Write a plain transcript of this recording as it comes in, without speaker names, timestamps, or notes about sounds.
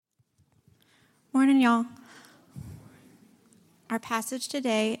Morning, y'all. Our passage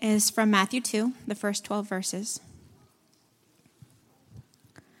today is from Matthew 2, the first 12 verses.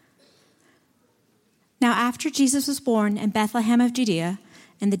 Now after Jesus was born in Bethlehem of Judea,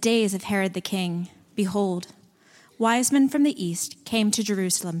 in the days of Herod the king, behold, wise men from the east came to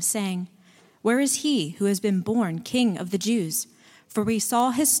Jerusalem, saying, "Where is he who has been born King of the Jews? For we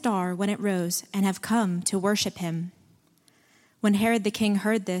saw his star when it rose, and have come to worship him." When Herod the king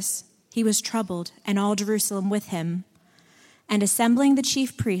heard this, he was troubled, and all Jerusalem with him. And assembling the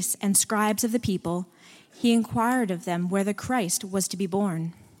chief priests and scribes of the people, he inquired of them where the Christ was to be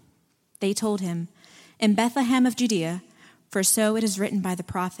born. They told him, "In Bethlehem of Judea, for so it is written by the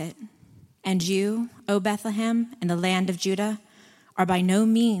prophet. And you, O Bethlehem, in the land of Judah, are by no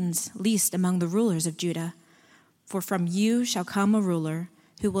means least among the rulers of Judah, for from you shall come a ruler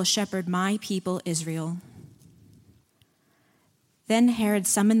who will shepherd my people Israel." Then Herod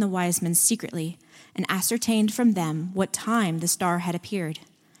summoned the wise men secretly and ascertained from them what time the star had appeared.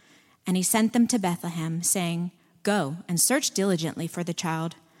 And he sent them to Bethlehem, saying, "Go and search diligently for the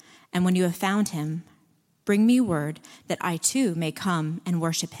child, and when you have found him, bring me word that I too may come and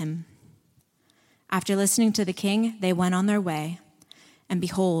worship him." After listening to the king, they went on their way. And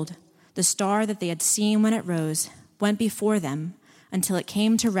behold, the star that they had seen when it rose went before them until it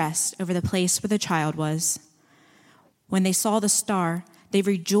came to rest over the place where the child was. When they saw the star, they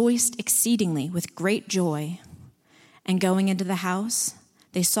rejoiced exceedingly with great joy. And going into the house,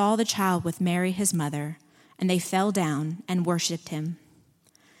 they saw the child with Mary his mother, and they fell down and worshipped him.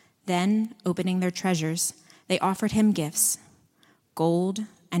 Then, opening their treasures, they offered him gifts, gold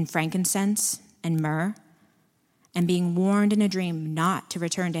and frankincense and myrrh. And being warned in a dream not to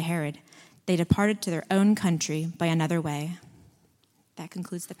return to Herod, they departed to their own country by another way. That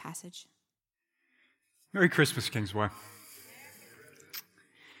concludes the passage. Merry Christmas, Kingsway.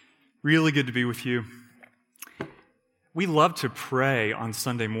 Really good to be with you. We love to pray on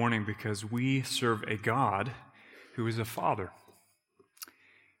Sunday morning because we serve a God who is a father,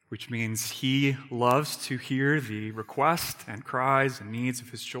 which means he loves to hear the requests and cries and needs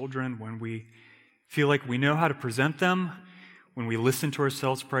of his children when we feel like we know how to present them, when we listen to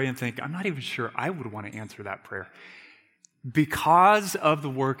ourselves pray and think, I'm not even sure I would want to answer that prayer. Because of the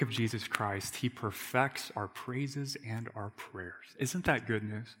work of Jesus Christ, he perfects our praises and our prayers. Isn't that good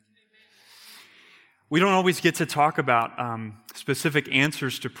news? We don't always get to talk about specific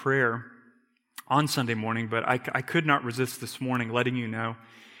answers to prayer on Sunday morning, but I could not resist this morning letting you know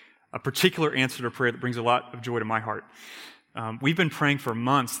a particular answer to prayer that brings a lot of joy to my heart. We've been praying for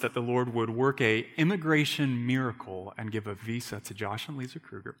months that the Lord would work an immigration miracle and give a visa to Josh and Lisa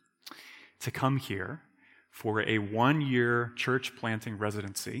Kruger to come here for a 1-year church planting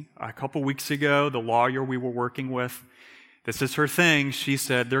residency. A couple weeks ago, the lawyer we were working with, this is her thing, she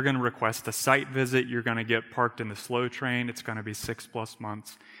said they're going to request a site visit, you're going to get parked in the slow train, it's going to be 6+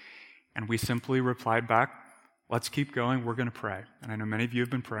 months. And we simply replied back, let's keep going, we're going to pray. And I know many of you have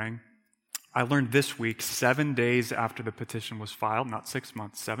been praying. I learned this week, 7 days after the petition was filed, not 6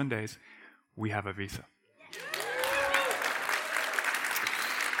 months, 7 days, we have a visa.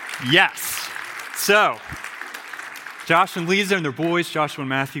 Yes. So, Josh and Lisa and their boys, Joshua and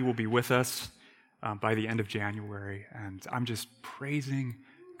Matthew, will be with us by the end of January. And I'm just praising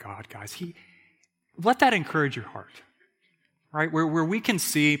God, guys. Let that encourage your heart, right? Where we can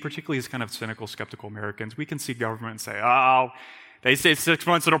see, particularly as kind of cynical, skeptical Americans, we can see government and say, oh, they say 6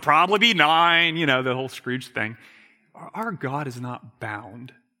 months, it'll probably be 9, the whole Scrooge thing. Our God is not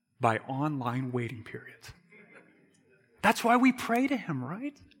bound by online waiting periods. That's why we pray to him,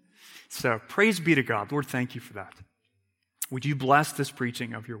 right? So praise be to God. Lord, thank you for that. Would you bless this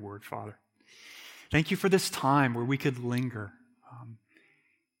preaching of your word, Father? Thank you for this time where we could linger,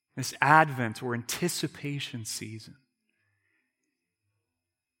 this Advent or anticipation season.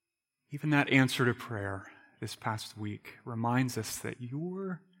 Even that answer to prayer this past week reminds us that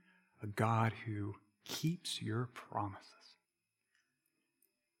you're a God who keeps your promises.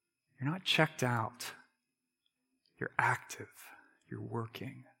 You're not checked out. You're active. You're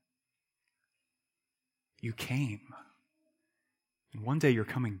working. You came. And one day you're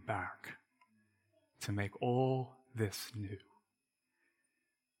coming back to make all this new.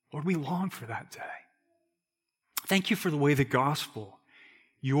 Lord, we long for that day. Thank you for the way the gospel,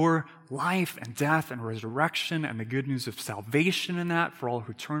 your life and death and resurrection and the good news of salvation in that for all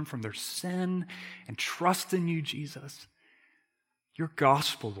who turn from their sin and trust in you, Jesus. Your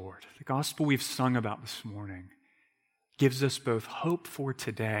gospel, Lord, the gospel we've sung about this morning, gives us both hope for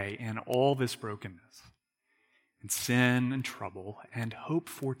today and all this brokenness and sin and trouble, and hope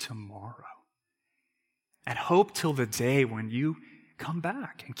for tomorrow. And hope till the day when you come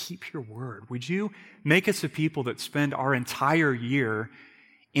back and keep your word? Would you make us a people that spend our entire year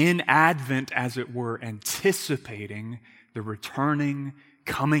in Advent, as it were, anticipating the returning,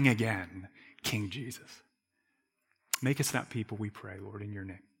 coming again King Jesus? Make us that people, we pray, Lord, in your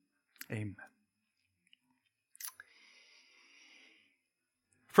name. Amen.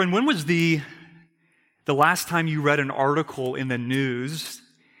 Friend, when was the last time you read an article in the news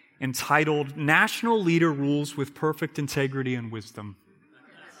entitled "National Leader Rules with Perfect Integrity and Wisdom"?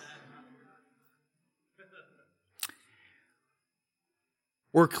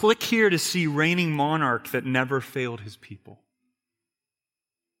 Or click here to see reigning monarch that never failed his people?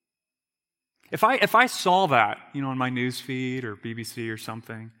 If I saw that, on my news feed or BBC or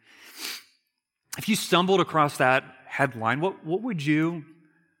something, if you stumbled across that headline, what would you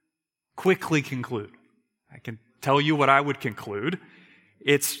quickly conclude? I can tell you what I would conclude.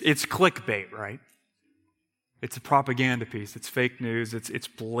 It's clickbait, right? It's a propaganda piece. It's fake news. It's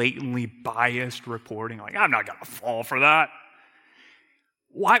blatantly biased reporting. Like, I'm not going to fall for that.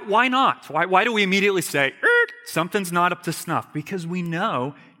 Why not? Why do we immediately say, something's not up to snuff? Because we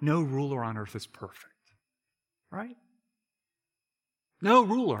know no ruler on earth is perfect, right? No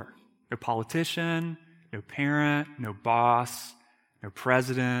ruler, no politician, no parent, no boss, no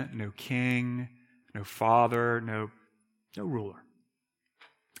president, no king, no father, no ruler.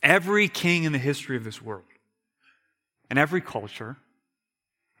 Every king in the history of this world, and every culture,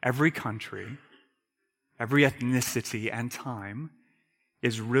 every country, every ethnicity and time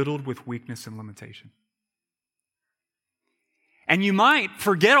is riddled with weakness and limitation. And you might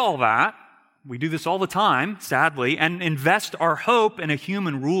forget all that, we do this all the time, sadly, and invest our hope in a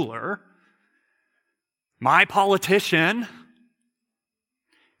human ruler, my politician,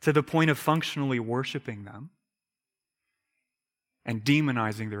 to the point of functionally worshiping them and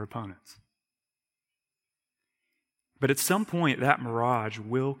demonizing their opponents. But at some point, that mirage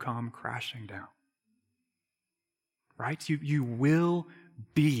will come crashing down. Right? You will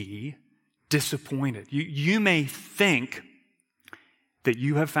be disappointed. You may think that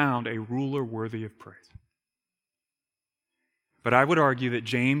you have found a ruler worthy of praise. But I would argue that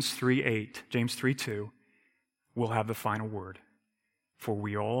James 3:8, James 3:2 will have the final word. For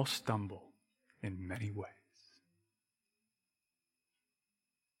we all stumble in many ways.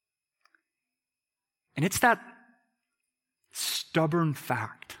 And it's that stubborn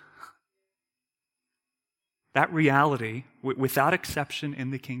fact, that reality, without exception in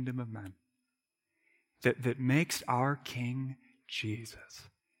the kingdom of men, that makes our King Jesus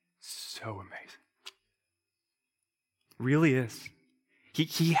so amazing. Really is.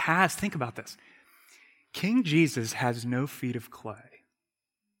 He has, think about this. King Jesus has no feet of clay.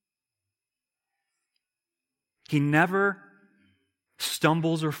 He never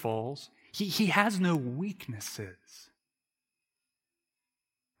stumbles or falls. He has no weaknesses.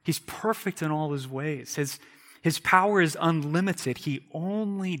 He's perfect in all his ways. His power is unlimited. He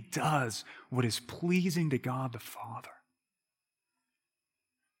only does what is pleasing to God the Father.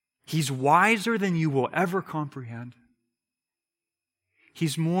 He's wiser than you will ever comprehend.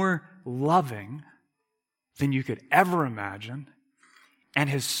 He's more loving than you could ever imagine. And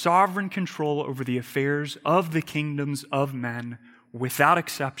his sovereign control over the affairs of the kingdoms of men, without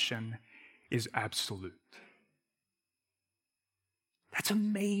exception, is absolute. That's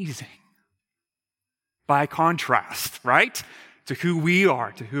amazing. By contrast, right? To who we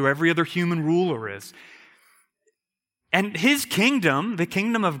are, to who every other human ruler is. And his kingdom, the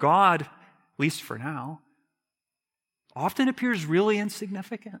kingdom of God, at least for now, often appears really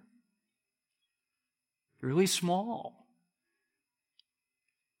insignificant. Really small.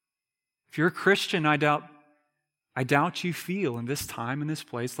 If you're a Christian, I doubt you feel in this time, in this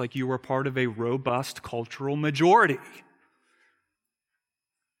place, like you are part of a robust cultural majority.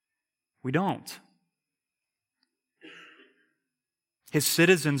 We don't. His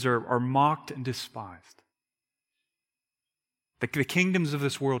citizens are mocked and despised. The kingdoms of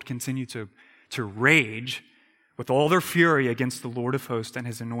this world continue to rage with all their fury against the Lord of hosts and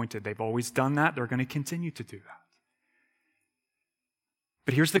his anointed. They've always done that. They're going to continue to do that.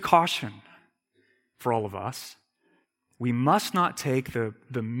 But here's the caution for all of us. We must not take the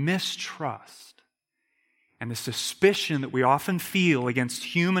mistrust and the suspicion that we often feel against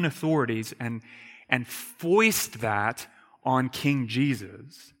human authorities and foist that on King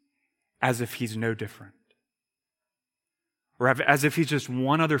Jesus as if he's no different. Or as if he's just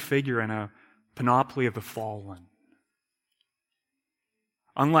one other figure in a panoply of the fallen.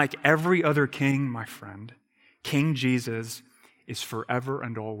 Unlike every other king, my friend, King Jesus is forever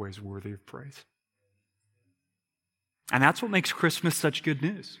and always worthy of praise. And that's what makes Christmas such good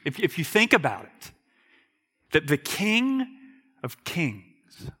news. If you think about it, that the King of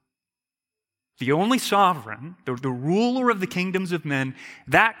kings. The only sovereign, the ruler of the kingdoms of men,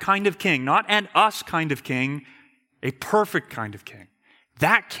 that kind of king, not an us kind of king, a perfect kind of king.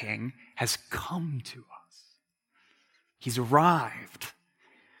 That king has come to us. He's arrived.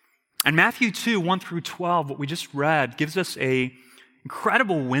 And Matthew 2, 1 through 12, what we just read, gives us an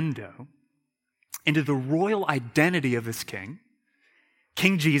incredible window into the royal identity of this king,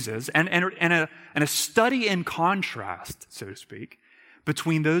 King Jesus, and a study in contrast, so to speak,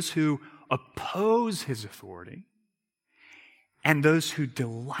 between those who oppose his authority and those who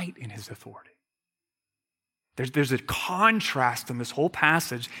delight in his authority. There's a contrast in this whole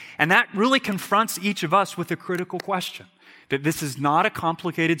passage, and that really confronts each of us with a critical question. That this is not a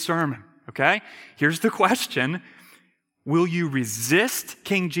complicated sermon, okay? Here's the question. Will you resist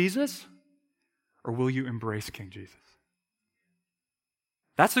King Jesus, or will you embrace King Jesus?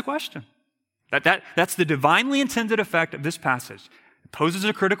 That's the question. That's the divinely intended effect of this passage. It poses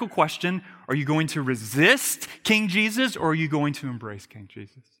a critical question. Are you going to resist King Jesus, or are you going to embrace King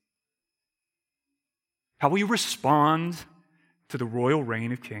Jesus? How will you respond to the royal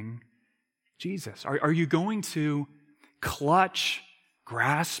reign of King Jesus? Are you going to clutch,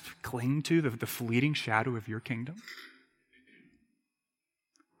 grasp, cling to the fleeting shadow of your kingdom?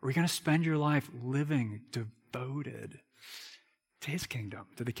 Or are you going to spend your life living devoted to his kingdom,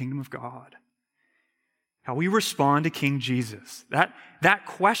 to the kingdom of God? How we respond to King Jesus, that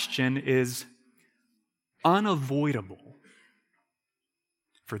question is unavoidable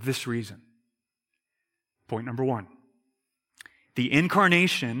for this reason. Point number one, the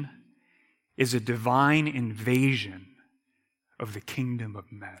incarnation is a divine invasion of the kingdom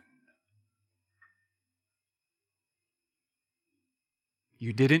of men.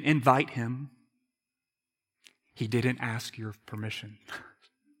 You didn't invite him. He didn't ask your permission.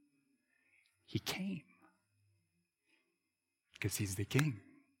 He came because he's the king.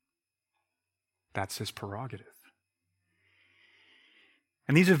 That's his prerogative.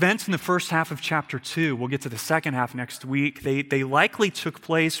 And these events in the first half of chapter 2, we'll get to the second half next week, they likely took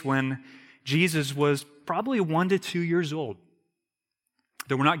place when Jesus was probably 1 to 2 years old.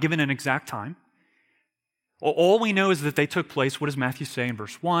 They were not given an exact time. All we know is that they took place, what does Matthew say in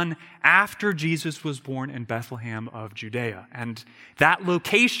verse 1? After Jesus was born in Bethlehem of Judea. And that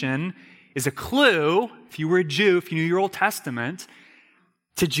location is a clue, if you were a Jew, if you knew your Old Testament,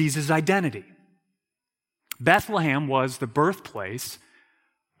 to Jesus' identity. Bethlehem was the birthplace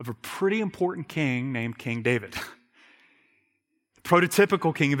of a pretty important king named King David, the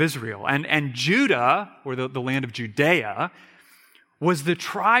prototypical king of Israel. And Judah, or the land of Judea, was the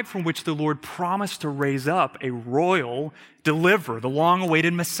tribe from which the Lord promised to raise up a royal deliverer, the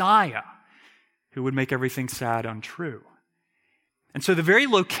long-awaited Messiah, who would make everything sad untrue. And so the very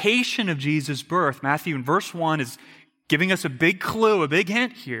location of Jesus' birth, Matthew in verse 1 is giving us a big clue, a big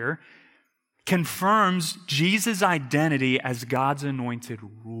hint here, confirms Jesus' identity as God's anointed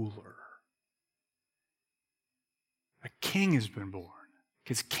ruler. A king has been born,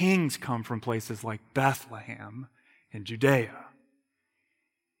 because kings come from places like Bethlehem in Judea.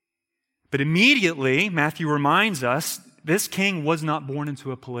 But immediately, Matthew reminds us, this king was not born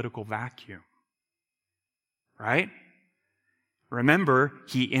into a political vacuum. Right? Remember,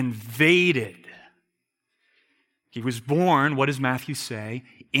 he invaded. He was born, what does Matthew say?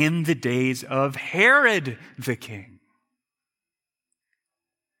 In the days of Herod the king.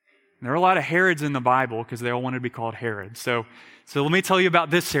 And there are a lot of Herods in the Bible because they all wanted to be called Herod. So let me tell you about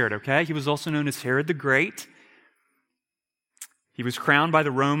this Herod, okay? He was also known as Herod the Great. He was crowned by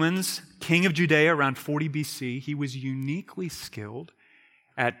the Romans, king of Judea around 40 BC. He was uniquely skilled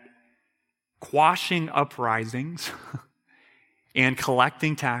at quashing uprisings and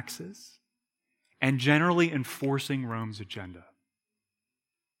collecting taxes and generally enforcing Rome's agenda.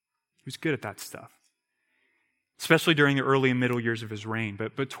 He was good at that stuff, especially during the early and middle years of his reign.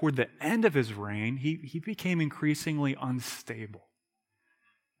 But toward the end of his reign, he became increasingly unstable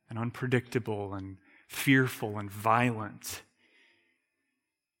and unpredictable and fearful and violent.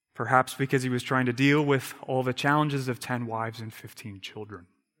 Perhaps because he was trying to deal with all the challenges of 10 wives and 15 children.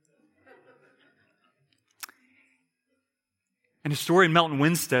 And historian Melton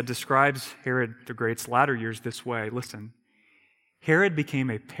Winstead describes Herod the Great's latter years this way. Listen, Herod became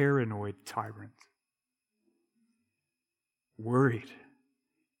a paranoid tyrant, worried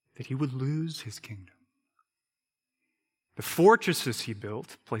that he would lose his kingdom. The fortresses he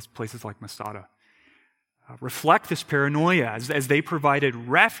built, places like Masada, reflect this paranoia as they provided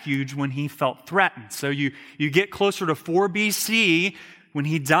refuge when he felt threatened. So you get closer to 4 BC when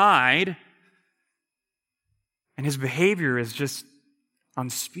he died, and his behavior is just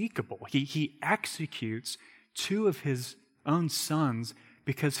unspeakable. He executes 2 of his own sons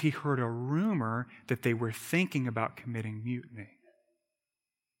because he heard a rumor that they were thinking about committing mutiny.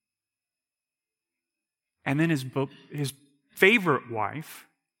 And then his favorite wife,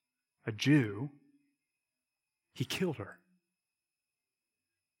 a Jew, he killed her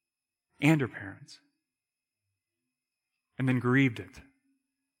and her parents, and then grieved it.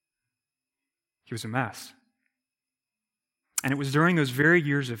 He was a mess. And it was during those very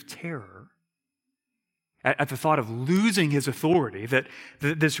years of terror, at the thought of losing his authority, that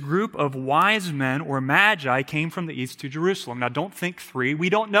this group of wise men or magi came from the east to Jerusalem. Now, don't think 3. We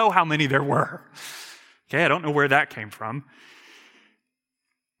don't know how many there were. Okay, I don't know where that came from.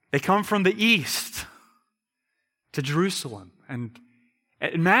 They come from the east to Jerusalem. And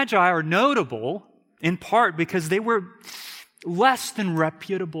magi are notable in part because they were less than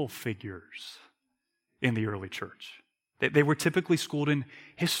reputable figures in the early church. They were typically schooled in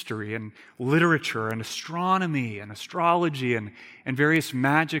history and literature and astronomy and astrology and various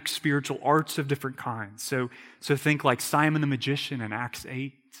magic, spiritual arts of different kinds. So think like Simon the magician in Acts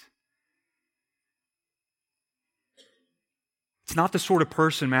 8. It's not the sort of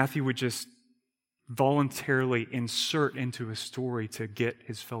person Matthew would just voluntarily insert into a story to get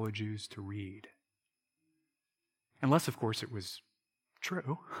his fellow Jews to read. Unless, of course, it was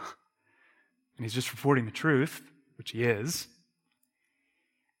true. And he's just reporting the truth, which he is.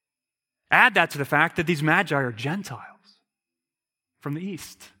 Add that to the fact that these magi are Gentiles from the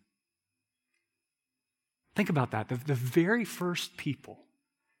east. Think about that. The very first people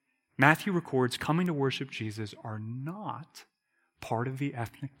Matthew records coming to worship Jesus are not part of the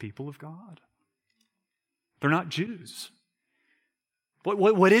ethnic people of God. They're not Jews.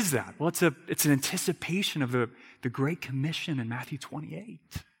 What is that? Well, it's an anticipation of the Great Commission in Matthew 28,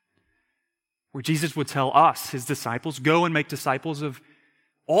 where Jesus would tell us, his disciples, go and make disciples of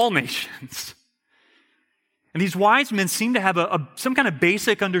all nations. And these wise men seem to have some kind of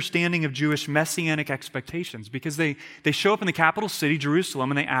basic understanding of Jewish messianic expectations, because they show up in the capital city,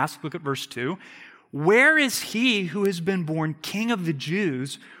 Jerusalem, and they ask, look at verse 2, where is he who has been born King of the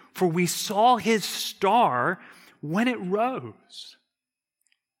Jews? For we saw his star when it rose.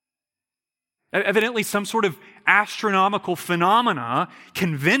 Evidently, some sort of astronomical phenomena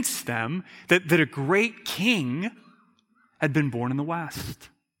convinced them that a great king had been born in the West.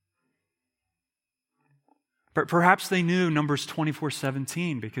 But perhaps they knew Numbers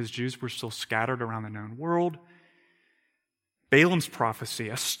 24:17 because Jews were still scattered around the known world. Balaam's prophecy,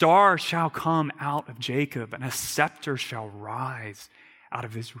 a star shall come out of Jacob and a scepter shall rise out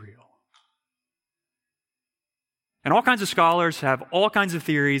of Israel. And all kinds of scholars have all kinds of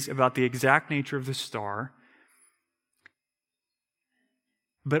theories about the exact nature of the star.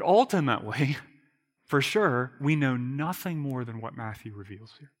 But ultimately, for sure, we know nothing more than what Matthew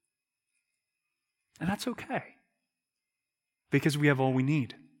reveals here. And that's okay, because we have all we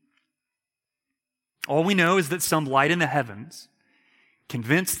need. All we know is that some light in the heavens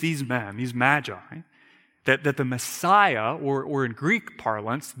convinced these men, these magi, that the Messiah, or in Greek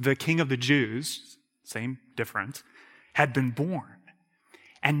parlance, the King of the Jews, same difference, had been born.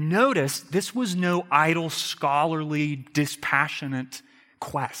 And notice, this was no idle, scholarly, dispassionate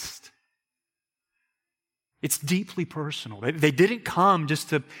quest. It's deeply personal. They didn't come just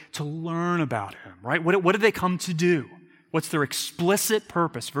to learn about him, right? What did they come to do? What's their explicit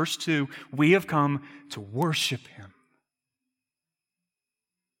purpose? Verse 2, we have come to worship him.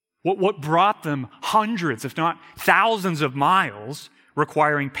 What brought them hundreds, if not thousands of miles,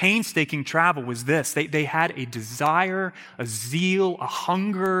 requiring painstaking travel was this. They had a desire, a zeal, a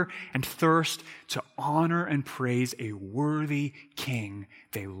hunger and thirst to honor and praise a worthy king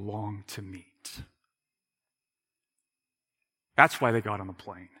they longed to meet. That's why they got on the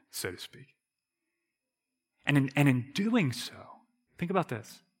plane, so to speak. And in doing so, think about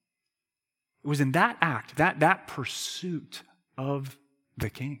this. It was in that act, that pursuit of the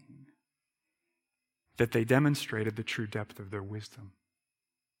king, that they demonstrated the true depth of their wisdom.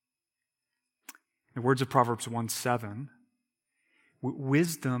 In the words of Proverbs 1:7,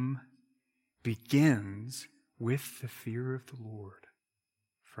 wisdom begins with the fear of the Lord,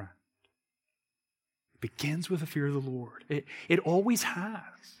 friend. It begins with the fear of the Lord. It always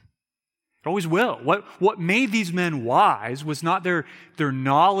has. It always will. What made these men wise was not their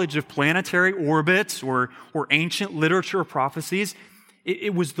knowledge of planetary orbits or ancient literature or prophecies.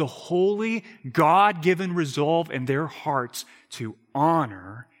 It was the holy, God-given resolve in their hearts to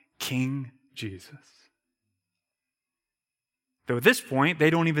honor King Jesus. Though at this point, they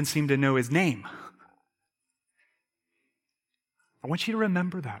don't even seem to know his name. I want you to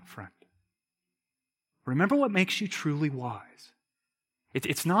remember that, friend. Remember what makes you truly wise.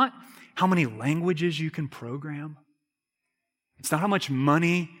 It's not how many languages you can program. It's not how much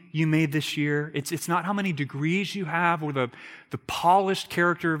money you made this year. It's not how many degrees you have or the polished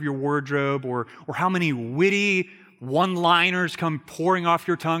character of your wardrobe or how many witty one-liners come pouring off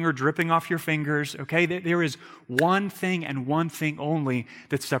your tongue or dripping off your fingers, okay? There is one thing and one thing only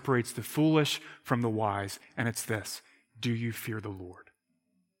that separates the foolish from the wise, and it's this: do you fear the Lord?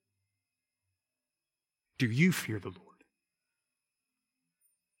 Do you fear the Lord?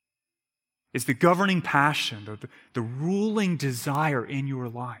 Is the governing passion, the ruling desire in your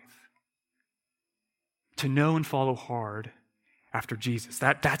life to know and follow hard after Jesus?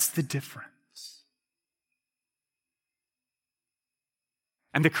 That's the difference.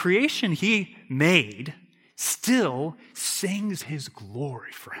 And the creation he made still sings his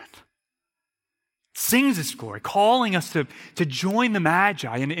glory, friend. Sings his glory, calling us to join the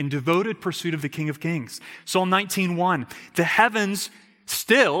Magi in devoted pursuit of the King of Kings. Psalm 19:1, the heavens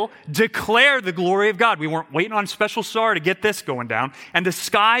still declare the glory of God. We weren't waiting on a special star to get this going down. And the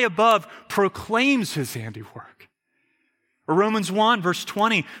sky above proclaims his handiwork. Or Romans 1, verse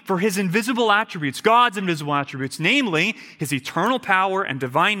 20, for his invisible attributes, God's invisible attributes, namely his eternal power and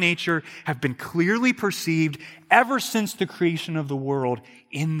divine nature, have been clearly perceived ever since the creation of the world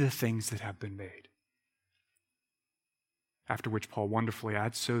in the things that have been made. After which Paul wonderfully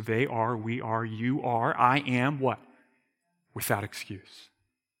adds, so they are, we are, you are, I am, what? Without excuse.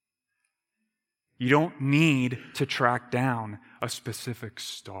 You don't need to track down a specific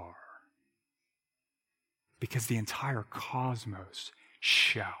star, because the entire cosmos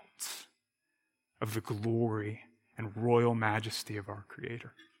shouts of the glory and royal majesty of our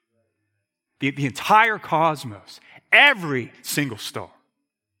Creator. The entire cosmos, every single star,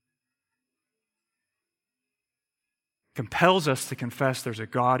 compels us to confess there's a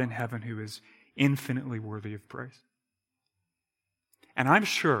God in heaven who is infinitely worthy of praise. And I'm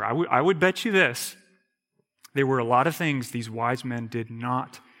sure, I would bet you this, there were a lot of things these wise men did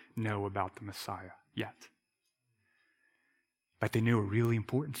not know about the Messiah yet. But they knew a really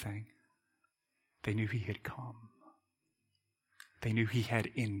important thing. They knew he had come. They knew he had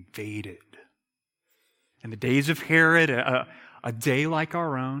invaded. In the days of Herod, a day like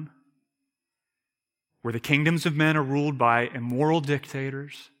our own, where the kingdoms of men are ruled by immoral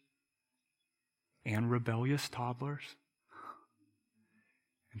dictators and rebellious toddlers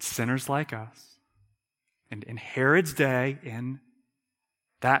and sinners like us, and in Herod's day, in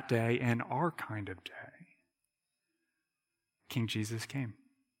that day, and our kind of day, King Jesus came.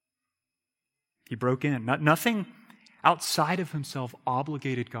 He broke in. Nothing outside of himself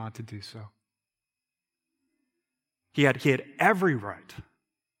obligated God to do so. He had every right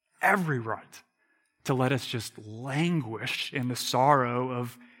to let us just languish in the sorrow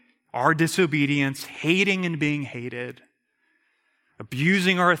of our disobedience, hating and being hated,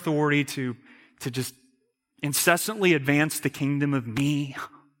 abusing our authority to just incessantly advance the kingdom of me,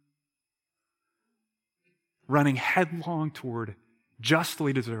 running headlong toward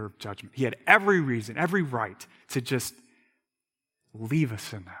justly deserved judgment. He had every reason, every right to just leave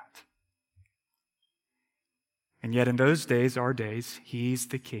us in that. And yet in those days, our days, he's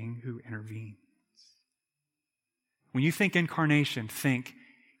the king who intervenes. When you think incarnation, think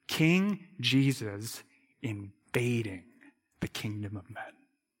King Jesus invading the kingdom of men.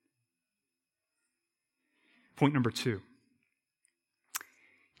 Point number 2.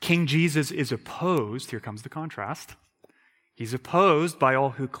 King Jesus is opposed, here comes the contrast, he's opposed by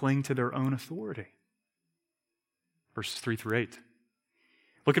all who cling to their own authority. Verses 3 through 8.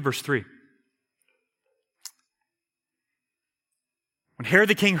 Look at verse 3. When Herod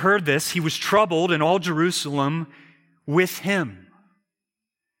the king heard this, he was troubled, and all Jerusalem with him.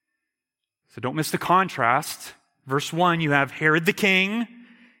 So don't miss the contrast. Verse 1, you have Herod the king.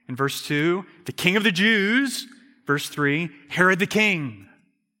 In verse 2, the king of the Jews. Verse 3, Herod the king.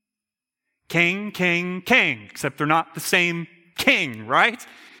 King, king, king. Except they're not the same king, right?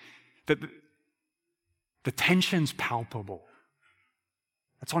 The tension's palpable.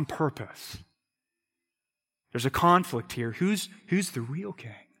 That's on purpose. There's a conflict here. Who's the real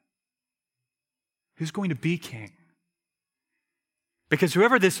king? Who's going to be king? Because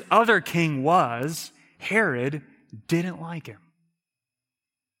whoever this other king was, Herod didn't like him.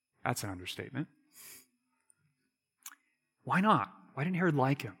 That's an understatement. Why not? Why didn't Herod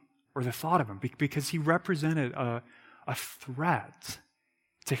like him or the thought of him? Because he represented a threat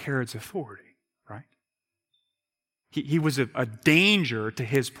to Herod's authority, right? He was a danger to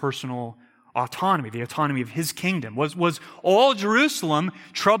his personal autonomy, the autonomy of his kingdom. Was all Jerusalem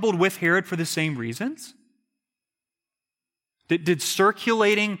troubled with Herod for the same reasons? Did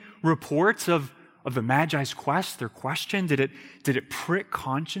circulating reports of of the Magi's quest, their question? Did it prick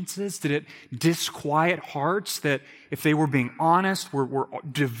consciences? Did it disquiet hearts that if they were being honest, were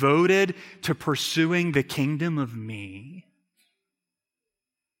devoted to pursuing the kingdom of me?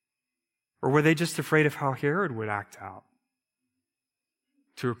 Or were they just afraid of how Herod would act out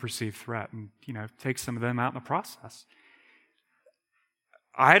to a perceived threat and, take some of them out in the process?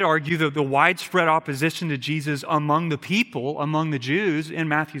 I'd argue that the widespread opposition to Jesus among the people, among the Jews in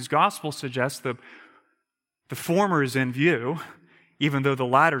Matthew's gospel suggests the former is in view, even though the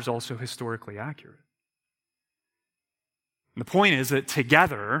latter is also historically accurate. And the point is that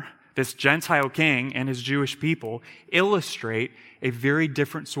together, this Gentile king and his Jewish people illustrate a very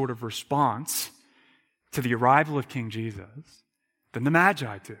different sort of response to the arrival of King Jesus than the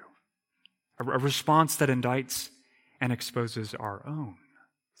Magi do. A response that indicts and exposes our own.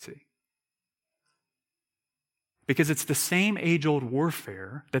 See? Because it's the same age-old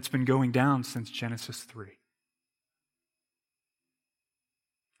warfare that's been going down since Genesis 3.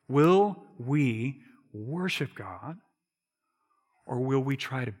 Will we worship God, or will we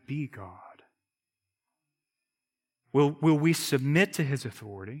try to be God? Will we submit to his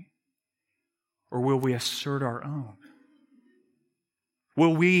authority, or will we assert our own?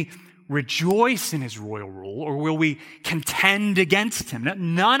 Will we rejoice in his royal rule, or will we contend against him?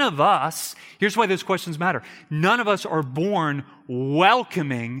 None of us, here's why those questions matter, none of us are born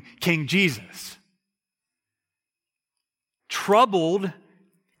welcoming King Jesus. Troubled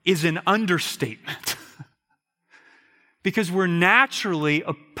is an understatement because we're naturally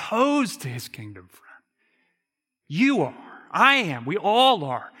opposed to his kingdom, friend. You are, I am, we all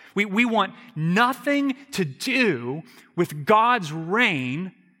are. We want nothing to do with God's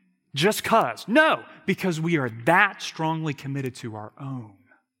reign just because. No, because we are that strongly committed to our own.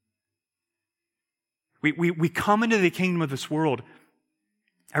 We come into the kingdom of this world,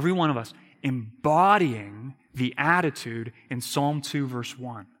 every one of us, embodying the attitude in Psalm 2, verse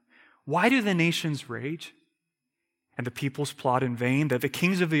 1. Why do the nations rage and the peoples plot in vain? That the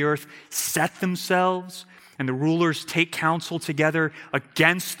kings of the earth set themselves and the rulers take counsel together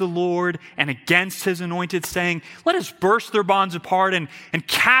against the Lord and against his anointed, saying, let us burst their bonds apart and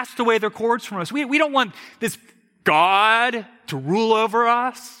cast away their cords from us. We don't want this God to rule over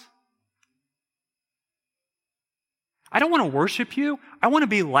us. I don't want to worship you. I want to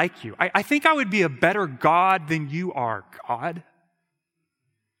be like you. I think I would be a better God than you are, God.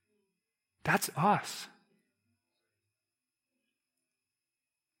 That's us.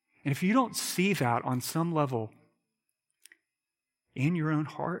 And if you don't see that on some level in your own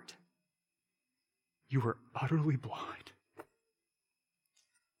heart, you are utterly blind.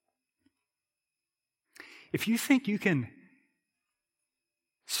 If you think you can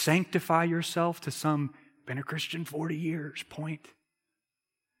sanctify yourself to some been a Christian 40 years point,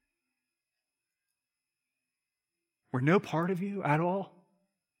 where no part of you at all,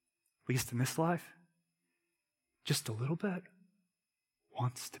 at least in this life, just a little bit,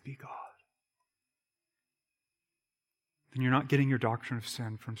 wants to be God, then you're not getting your doctrine of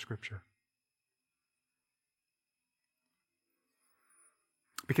sin from Scripture.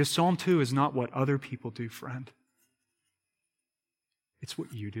 Because Psalm 2 is not what other people do, friend. It's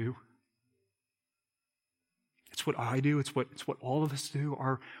what you do. It's what I do. It's what all of us do.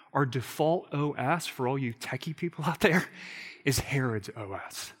 Our default OS, for all you techie people out there, is Herod's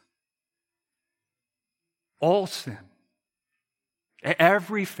OS. All sin.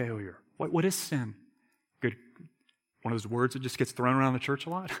 Every failure. What is sin? Good. One of those words that just gets thrown around the church a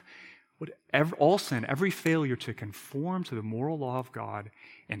lot. All sin, every failure to conform to the moral law of God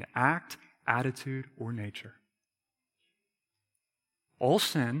in act, attitude, or nature. All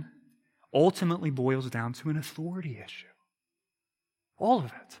sin ultimately boils down to an authority issue. All of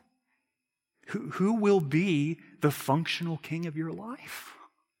it. Who will be the functional king of your life?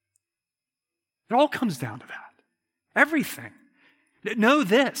 It all comes down to that. Everything. Know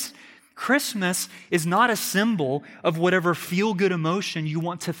this. Christmas is not a symbol of whatever feel-good emotion you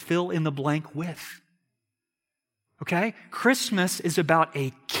want to fill in the blank with. Okay? Christmas is about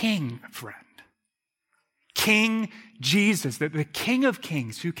a king, friend. King Jesus, the King of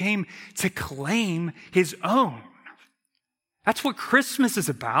Kings who came to claim his own. That's what Christmas is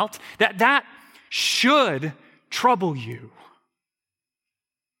about. That should trouble you.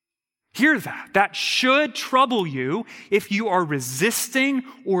 Hear that. That should trouble you if you are resisting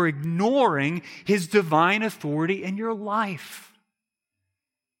or ignoring his divine authority in your life.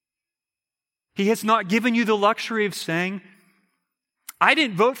 He has not given you the luxury of saying, I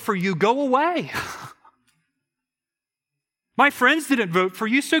didn't vote for you, go away. My friends didn't vote for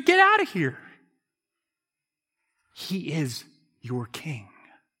you, so get out of here. He is your king.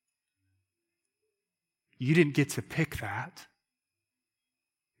 You didn't get to pick that.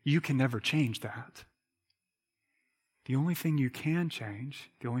 You can never change that. The only thing you can change,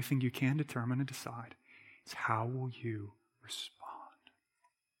 the only thing you can determine and decide is how will you respond.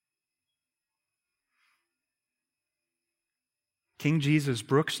 King Jesus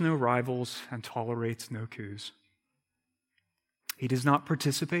brooks no rivals and tolerates no coups. He does not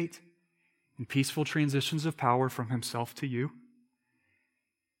participate in peaceful transitions of power from himself to you,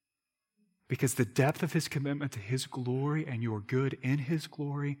 because the depth of his commitment to his glory and your good in his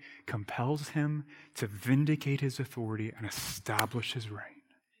glory compels him to vindicate his authority and establish his reign.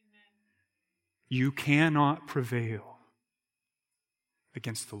 Amen. You cannot prevail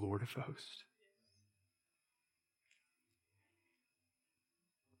against the Lord of hosts.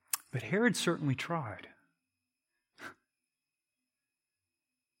 But Herod certainly tried.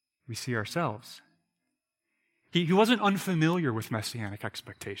 We see ourselves. He wasn't unfamiliar with messianic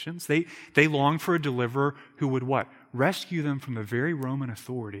expectations. They longed for a deliverer who would what? Rescue them from the very Roman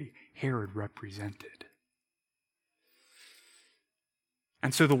authority Herod represented.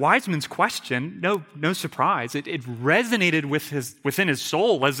 And so the wise men's question, no surprise, it resonated within his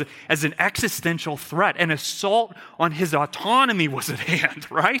soul as an existential threat. An assault on his autonomy was at hand,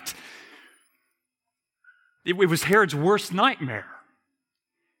 right? It was Herod's worst nightmare.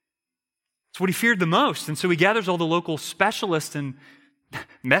 It's what he feared the most. And so he gathers all the local specialists in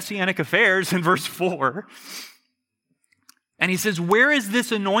messianic affairs in verse 4. And he says, "Where is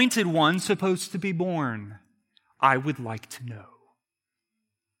this anointed one supposed to be born? I would like to know."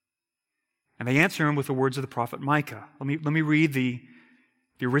 And they answer him with the words of the prophet Micah. Let me read the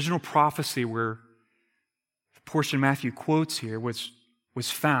original prophecy where the portion Matthew quotes here was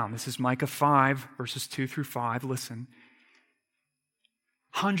found. This is Micah 5, verses 2 through 5. Listen.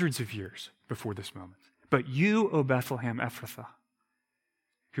 Hundreds of years before this moment. "But you, O Bethlehem Ephrathah,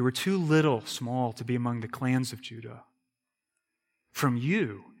 who are too small to be among the clans of Judah, from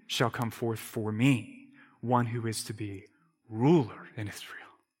you shall come forth for me one who is to be ruler in Israel,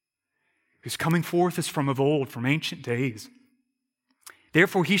 whose coming forth is from of old, from ancient days.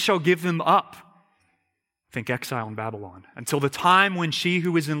 Therefore he shall give them up," think exile in Babylon, "until the time when she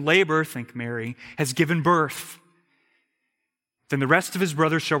who is in labor," think Mary, "has given birth. Then the rest of his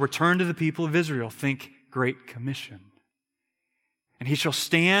brothers shall return to the people of Israel," think Great Commission. "And he shall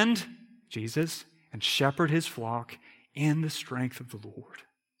stand," Jesus, "and shepherd his flock in the strength of the Lord,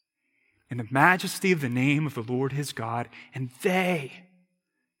 in the majesty of the name of the Lord his God, and they,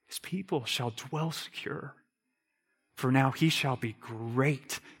 his people, shall dwell secure. For now he shall be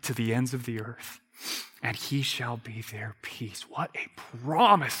great to the ends of the earth, and he shall be their peace." What a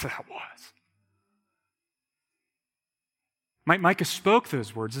promise that was. Micah spoke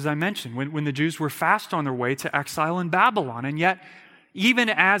those words, as I mentioned, when the Jews were fast on their way to exile in Babylon. And yet, even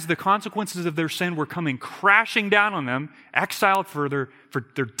as the consequences of their sin were coming crashing down on them, exiled for their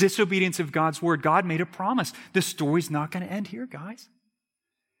disobedience of God's word, God made a promise. The story's not going to end here, guys.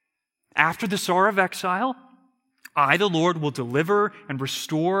 After the sorrow of exile, I, the Lord, will deliver and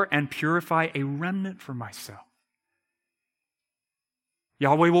restore and purify a remnant for myself.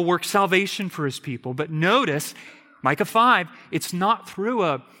 Yahweh will work salvation for his people. But notice, Micah 5, it's not through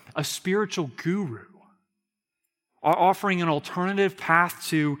a spiritual guru offering an alternative path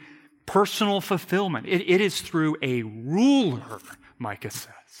to personal fulfillment. It is through a ruler, Micah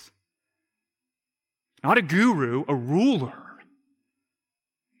says. Not a guru, a ruler.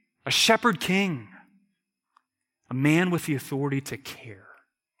 A shepherd king. A man with the authority to care.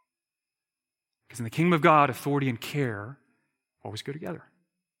 Because in the kingdom of God, authority and care always go together.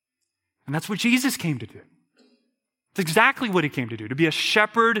 And that's what Jesus came to do. It's exactly what he came to do, to be a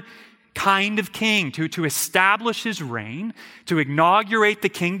shepherd kind of king, to establish his reign, to inaugurate the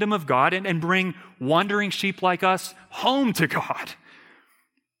kingdom of God and bring wandering sheep like us home to God.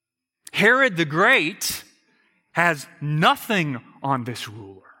 Herod the Great has nothing on this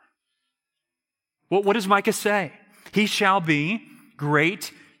ruler. What does Micah say? He shall be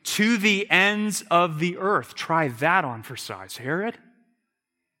great to the ends of the earth. Try that on for size, Herod.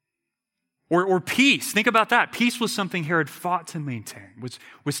 Or peace. Think about that. Peace was something Herod fought to maintain,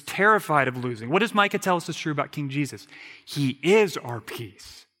 was terrified of losing. What does Micah tell us is true about King Jesus? He is our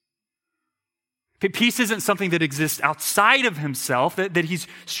peace. Peace isn't something that exists outside of himself, that he's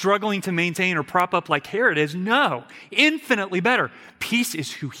struggling to maintain or prop up like Herod is. No, infinitely better. Peace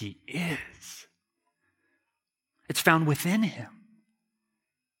is who he is. It's found within him.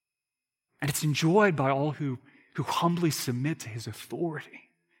 And it's enjoyed by all who humbly submit to his authority.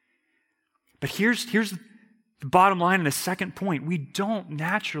 But here's the bottom line and the second point. We don't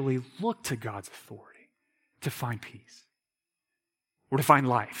naturally look to God's authority to find peace or to find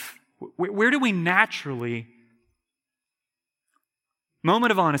life Where do we naturally,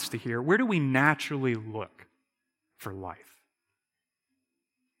 moment of honesty here, where do we naturally look for life,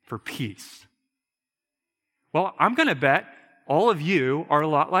 for peace? Well, I'm going to bet all of you are a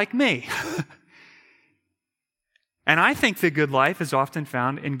lot like me. And I think the good life is often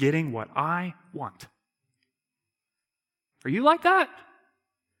found in getting what I want. Are you like that?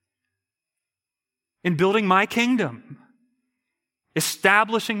 In building my kingdom,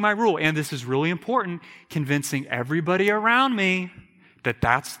 establishing my rule, and this is really important, convincing everybody around me that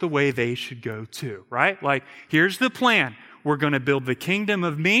that's the way they should go too, right? Like, here's the plan. We're going to build the kingdom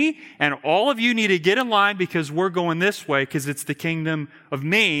of me, and all of you need to get in line because we're going this way because it's the kingdom of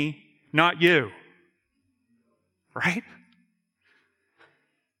me, not you. Right?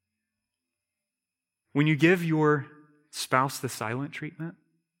 When you give your spouse the silent treatment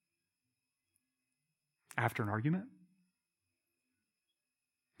after an argument,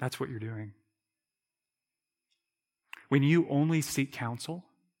 that's what you're doing. When you only seek counsel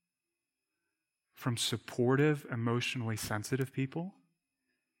from supportive, emotionally sensitive people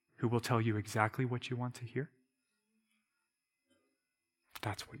who will tell you exactly what you want to hear,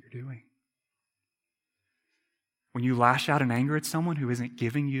 that's what you're doing. When you lash out in anger at someone who isn't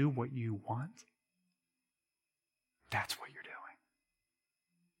giving you what you want, that's what you're doing.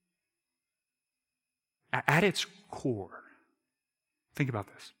 At its core, think about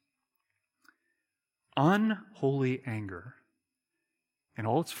this. Unholy anger, in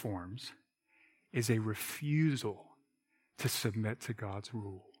all its forms, is a refusal to submit to God's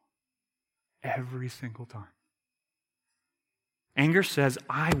rule every single time. Anger says,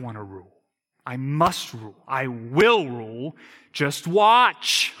 I want to rule. I must rule. I will rule. Just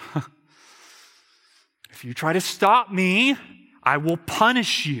watch. If you try to stop me, I will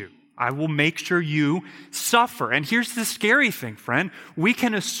punish you. I will make sure you suffer. And here's the scary thing, friend. We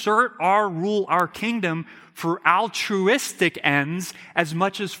can assert our rule, our kingdom, for altruistic ends as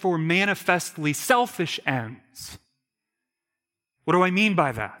much as for manifestly selfish ends. What do I mean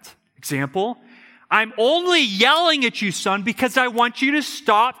by that? Example, I'm only yelling at you, son, because I want you to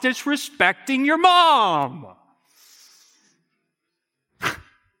stop disrespecting your mom.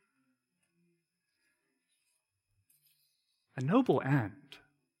 A noble end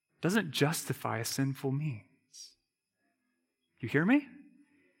doesn't justify a sinful means. You hear me?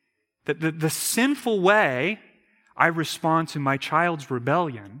 The sinful way I respond to my child's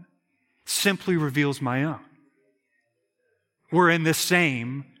rebellion simply reveals my own. We're in the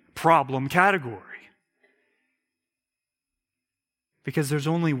same problem category. Because there's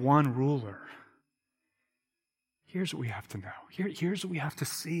only one ruler. Here's what we have to know. Here's what we have to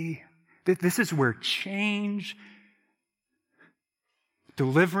see. This is where change,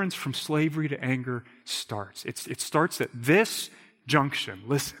 deliverance from slavery to anger starts. It starts at this junction.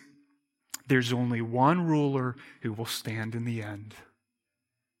 Listen, there's only one ruler who will stand in the end.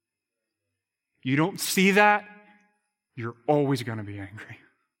 You don't see that, you're always going to be angry.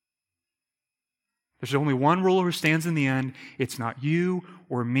 There's only one ruler who stands in the end. It's not you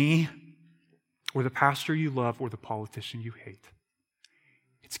or me or the pastor you love or the politician you hate.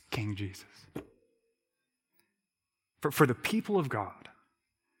 It's King Jesus. For the people of God,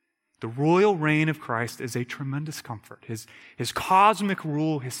 the royal reign of Christ is a tremendous comfort. His cosmic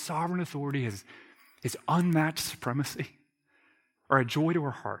rule, his sovereign authority, his unmatched supremacy are a joy to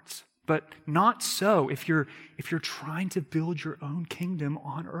our hearts. But not so if you're trying to build your own kingdom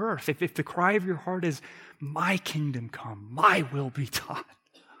on earth. If the cry of your heart is, my kingdom come, my will be done.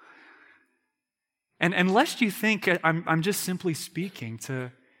 And unless you think I'm just simply speaking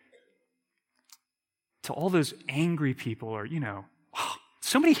to all those angry people or,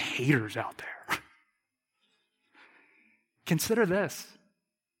 so many haters out there. Consider this.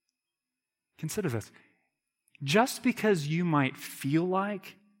 Just because you might feel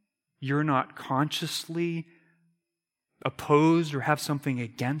like you're not consciously opposed or have something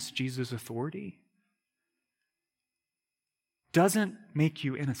against Jesus' authority, doesn't make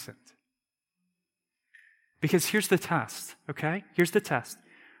you innocent. Because here's the test, okay? Here's the test.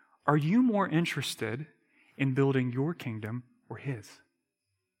 Are you more interested in building your kingdom or his?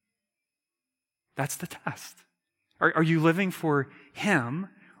 That's the test. Are you living for him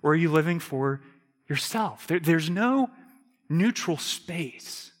or are you living for yourself? There's no neutral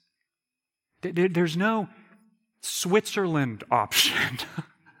space. There's no Switzerland option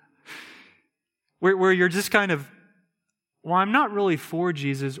where you're just kind of, well, I'm not really for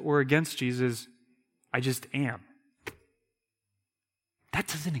Jesus or against Jesus, I just am. That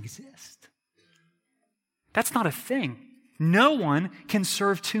doesn't exist. That's not a thing. No one can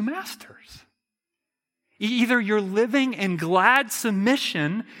serve two masters. Either you're living in glad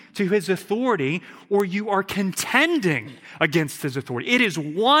submission to his authority, or you are contending against his authority. It is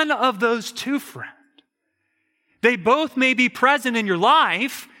one of those two, friend. They both may be present in your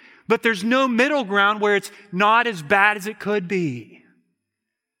life, but there's no middle ground where it's not as bad as it could be.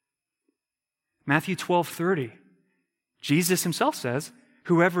 Matthew 12:30, Jesus himself says,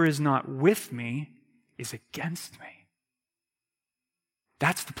 "Whoever is not with me is against me."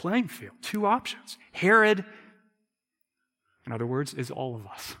 That's the playing field. Two options. Herod, in other words, is all of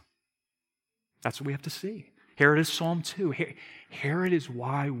us. That's what we have to see. Herod is Psalm 2. Herod is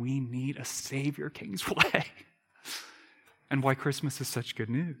why we need a Savior, Kingsway. And why Christmas is such good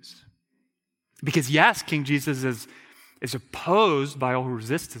news. Because yes, King Jesus is opposed by all who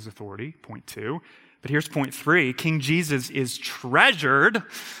resist his authority, point 2. But here's point 3. King Jesus is treasured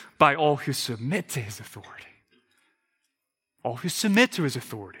by all who submit to his authority. All who submit to his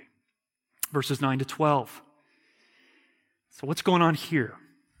authority. Verses 9 to 12. So what's going on here?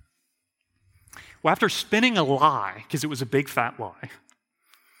 Well, after spinning a lie, because it was a big fat lie,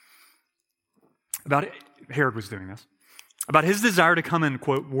 about it, Herod was doing this, about his desire to come and,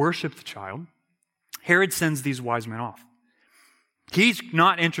 quote, worship the child, Herod sends these wise men off. He's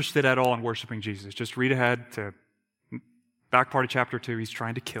not interested at all in worshiping Jesus. Just read ahead to back part of chapter 2. He's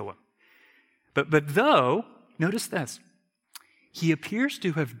trying to kill him. But though, notice this, he appears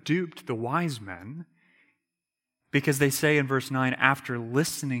to have duped the wise men because they say in verse 9, after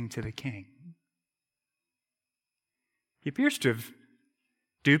listening to the king. He appears to have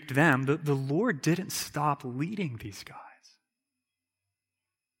duped them. The Lord didn't stop leading these guys.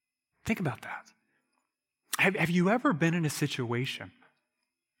 Think about that. Have you ever been in a situation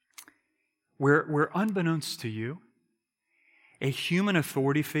where unbeknownst to you, a human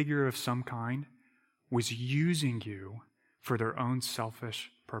authority figure of some kind was using you for their own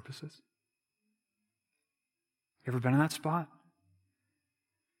selfish purposes? You ever been in that spot?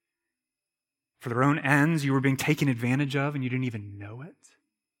 For their own ends, you were being taken advantage of and you didn't even know it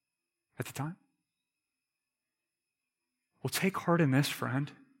at the time? Well, take heart in this,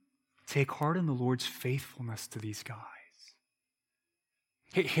 friend. Take heart in the Lord's faithfulness to these guys.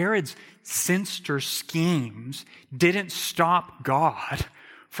 Herod's sinister schemes didn't stop God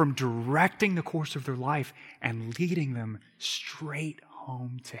from directing the course of their life and leading them straight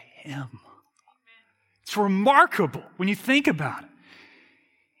home to him. It's remarkable when you think about it.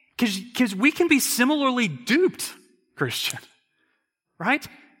 Because we can be similarly duped, Christian, right?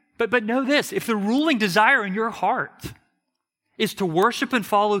 But know this, if the ruling desire in your heart is to worship and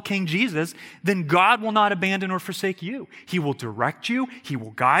follow King Jesus, then God will not abandon or forsake you. He will direct you. He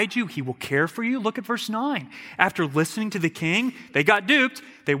will guide you. He will care for you. Look at verse 9. After listening to the king, they got duped.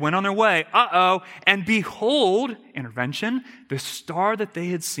 They went on their way. And behold, intervention, the star that they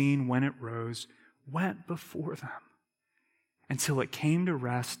had seen when it rose went before them until it came to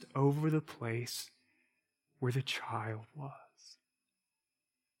rest over the place where the child was.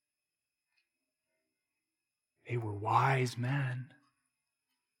 They were wise men,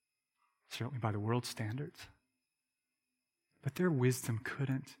 certainly by the world's standards. But their wisdom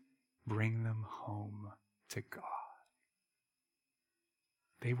couldn't bring them home to God.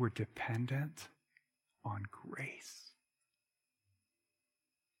 They were dependent on grace.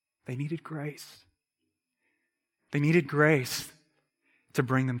 They needed grace. They needed grace to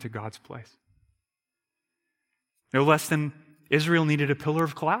bring them to God's place. No less than Israel needed a pillar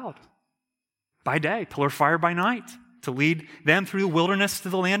of cloud by day, pillar of fire by night, to lead them through the wilderness to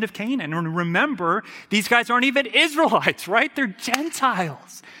the land of Canaan. And remember, these guys aren't even Israelites, right? They're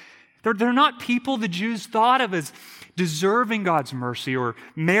Gentiles. They're not people the Jews thought of as deserving God's mercy or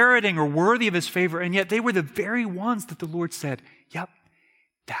meriting or worthy of his favor, and yet they were the very ones that the Lord said, yep,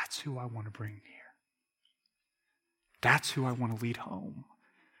 that's who I want to bring near. That's who I want to lead home.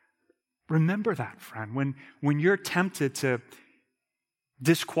 Remember that, friend. When you're tempted to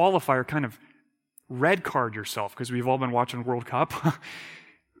disqualify or kind of red card yourself, because we've all been watching World Cup,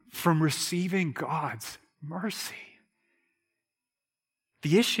 from receiving God's mercy.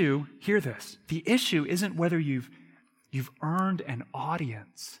 The issue, hear this, the issue isn't whether you've earned an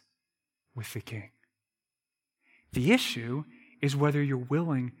audience with the king. The issue is whether you're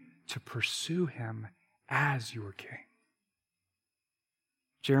willing to pursue him as your king.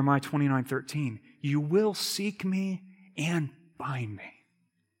 Jeremiah 29:13, you will seek me and find me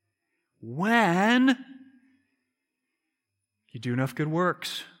when you do enough good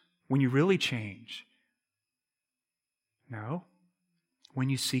works, when you really change. No, when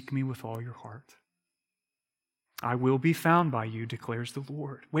you seek me with all your heart. I will be found by you, declares the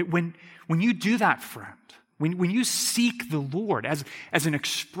Lord. When you do that, friend, When you seek the Lord as an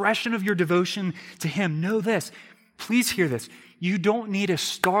expression of your devotion to Him, know this. Please hear this. You don't need a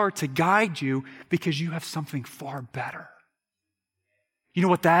star to guide you because you have something far better. You know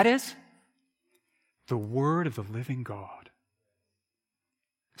what that is? The Word of the living God.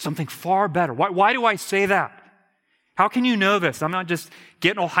 Something far better. Why do I say that? How can you know this? I'm not just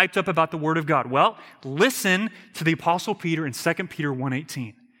getting all hyped up about the Word of God. Well, listen to the Apostle Peter in 2 Peter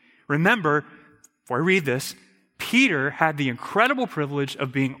 1:18. Remember, before I read this, Peter had the incredible privilege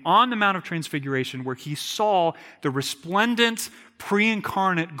of being on the Mount of Transfiguration where he saw the resplendent,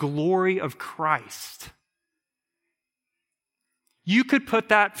 pre-incarnate glory of Christ. You could put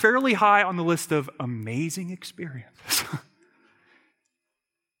that fairly high on the list of amazing experiences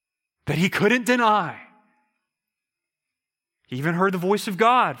that he couldn't deny. He even heard the voice of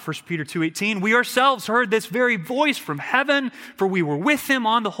God, 1 Peter 2:18. We ourselves heard this very voice from heaven, for we were with him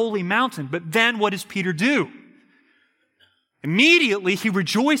on the holy mountain. But then what does Peter do? Immediately, he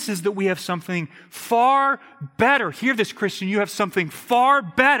rejoices that we have something far better. Hear this, Christian, you have something far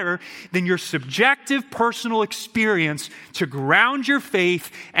better than your subjective personal experience to ground your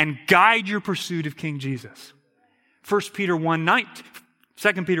faith and guide your pursuit of King Jesus. 2 Peter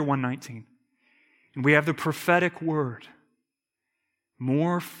 1:19. And we have the prophetic word,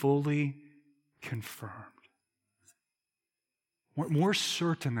 more fully confirmed. More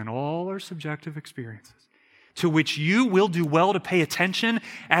certain than all our subjective experiences, to which you will do well to pay attention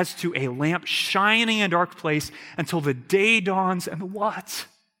as to a lamp shining in a dark place until the day dawns and the what?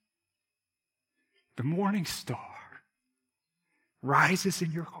 The morning star rises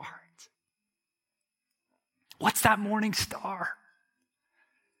in your heart. What's that morning star?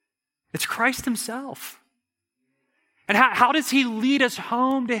 It's Christ Himself. And how does He lead us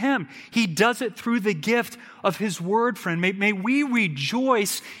home to Him? He does it through the gift of His Word, friend. May we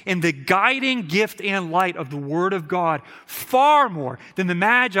rejoice in the guiding gift and light of the Word of God far more than the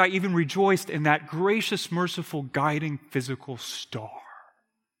Magi even rejoiced in that gracious, merciful, guiding physical star.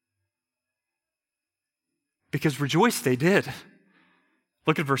 Because rejoice they did.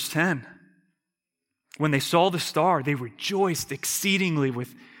 Look at verse 10. When they saw the star, they rejoiced exceedingly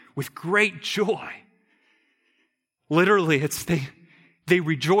with great joy. Literally, it's they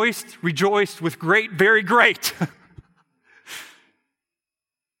rejoiced with great, very great.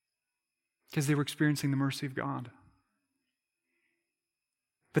 Because they were experiencing the mercy of God.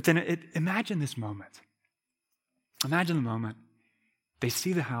 But then imagine this moment. Imagine the moment. They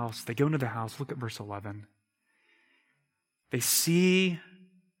see the house. They go into the house. Look at verse 11. They see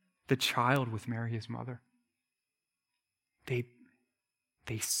the child with Mary, his mother. They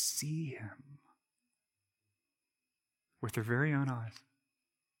see Him with their very own eyes.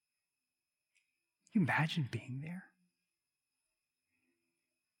 Can you imagine being there?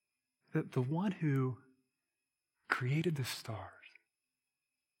 The one who created the stars,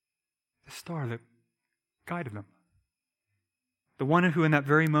 the star that guided them, the one who in that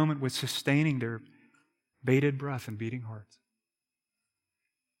very moment was sustaining their bated breath and beating hearts,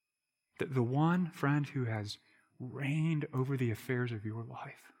 the one, friend, who has reigned over the affairs of your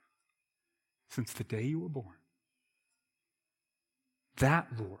life since the day you were born. That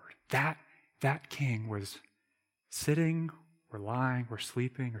Lord, that King was sitting or lying or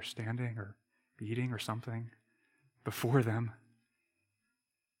sleeping or standing or eating or something before them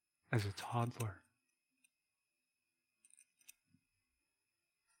as a toddler.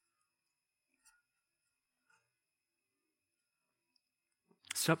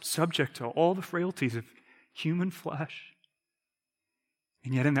 Subject to all the frailties of human flesh.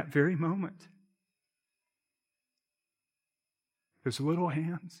 And yet in that very moment, those little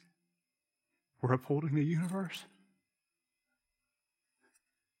hands were upholding the universe.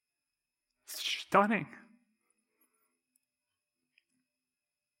 It's stunning.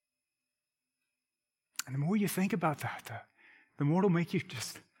 And the more you think about that, the more it'll make you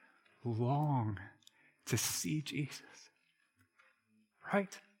just long to see Jesus.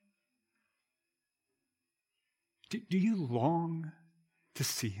 Right? Do you long to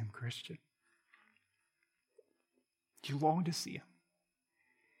see Him, Christian? Do you long to see Him?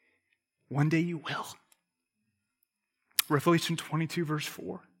 One day you will. Revelation 22, verse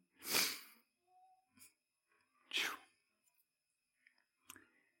 4.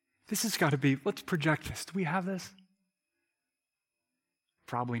 This has got to be, let's project this. Do we have this?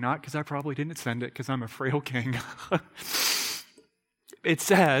 Probably not, because I probably didn't send it because I'm a frail king. It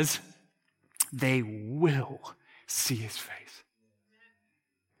says, they will see His face.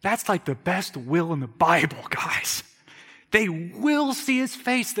 That's like the best will in the Bible, guys. They will see His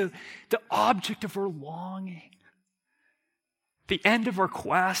face, the object of our longing. The end of our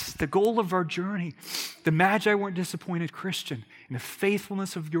quest, the goal of our journey. The Magi weren't disappointed, Christian. In the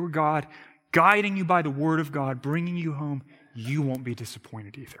faithfulness of your God, guiding you by the word of God, bringing you home, you won't be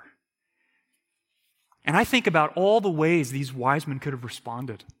disappointed either. And I think about all the ways these wise men could have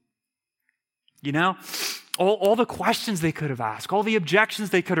responded. You know, all the questions they could have asked, all the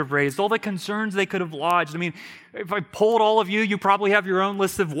objections they could have raised, all the concerns they could have lodged. I mean, if I polled all of you, you probably have your own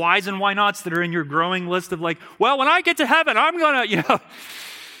list of whys and why nots that are in your growing list of like, well, when I get to heaven, I'm going to,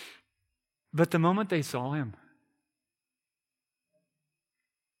 But the moment they saw him,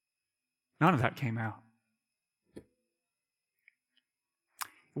 none of that came out. It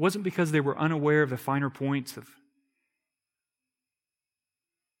wasn't because they were unaware of the finer points of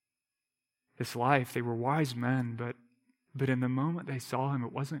this life. They were wise men, but in the moment they saw him,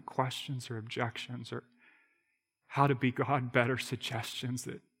 it wasn't questions or objections or how to be God better suggestions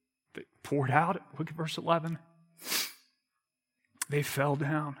that poured out. Look at verse 11. They fell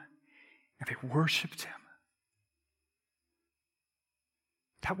down and they worshiped him.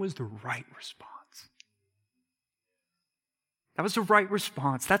 That was the right response. That was the right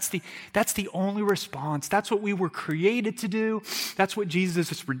response. That's the only response. That's what we were created to do. That's what Jesus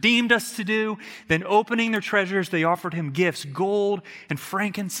has redeemed us to do. Then opening their treasures, they offered him gifts, gold and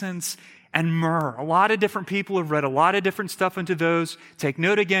frankincense and myrrh. A lot of different people have read a lot of different stuff into those. Take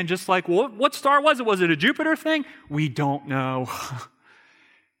note again, just like, what star was it? Was it a Jupiter thing? We don't know.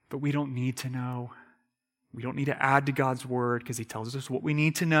 But we don't need to know. We don't need to add to God's word because he tells us what we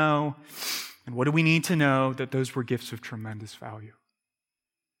need to know. And what do we need to know? That those were gifts of tremendous value.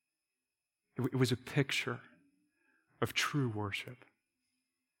 It was a picture of true worship.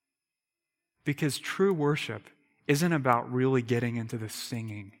 Because true worship isn't about really getting into the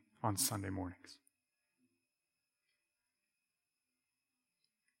singing on Sunday mornings.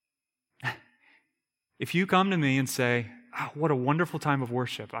 If you come to me and say, oh, what a wonderful time of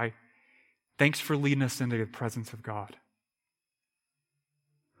worship. Thanks for leading us into the presence of God.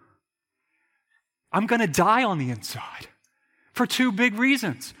 I'm going to die on the inside for two big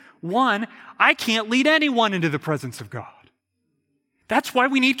reasons. One, I can't lead anyone into the presence of God. That's why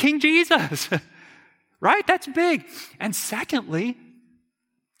we need King Jesus, right? That's big. And secondly,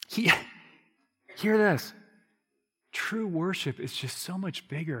 hear this. True worship is just so much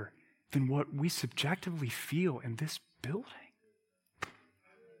bigger than what we subjectively feel in this building.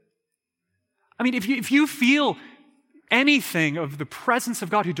 I mean, if you feel anything of the presence of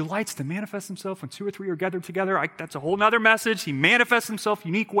God who delights to manifest himself when two or three are gathered together, that's a whole other message. He manifests himself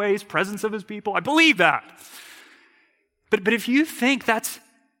unique ways, presence of his people. I believe that. But if you think that's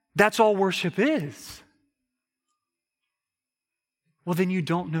all worship is, well, then you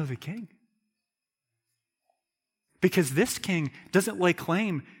don't know the King. Because this King doesn't lay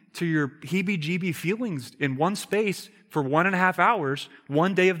claim to your heebie-jeebie feelings in one space for 1.5 hours,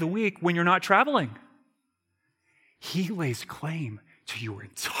 one day of the week when you're not traveling. He lays claim to your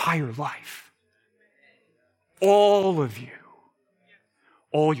entire life. All of you.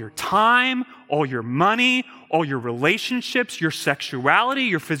 All your time, all your money, all your relationships, your sexuality,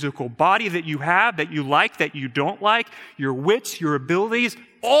 your physical body that you have, that you like, that you don't like, your wits, your abilities,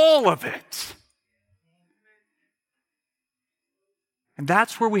 all of it. And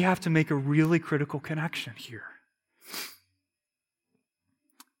that's where we have to make a really critical connection here.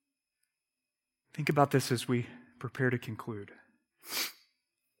 Think about this as we prepare to conclude.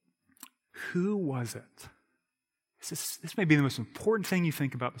 Who was it? This may be the most important thing you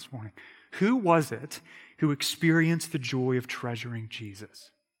think about this morning. Who was it who experienced the joy of treasuring Jesus?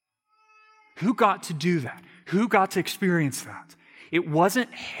 Who got to do that? Who got to experience that? It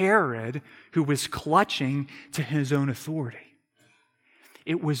wasn't Herod who was clutching to his own authority.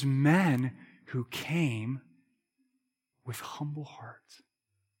 It was men who came with humble hearts.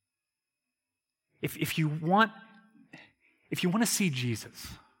 If you want to see Jesus,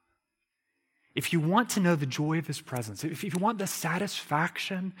 if you want to know the joy of his presence, if you want the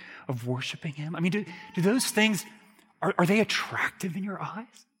satisfaction of worshiping him, I mean, do those things, are they attractive in your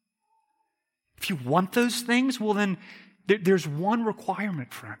eyes? If you want those things, well then, there's one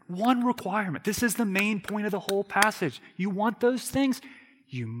requirement, friend. One requirement. This is the main point of the whole passage. You want those things?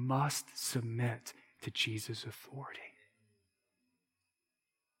 You must submit to Jesus' authority.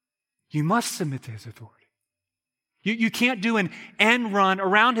 You must submit to his authority. You can't do an end run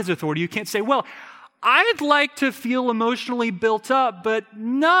around his authority. You can't say, well, I'd like to feel emotionally built up, but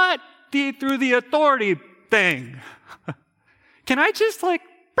not through the authority thing. Can I just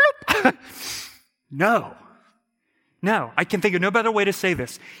bloop? No. I can think of no better way to say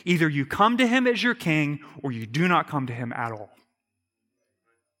this. Either you come to him as your king or you do not come to him at all.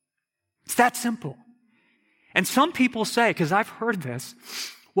 It's that simple. And some people say, because I've heard this,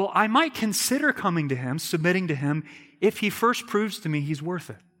 well, I might consider coming to him, submitting to him, if he first proves to me he's worth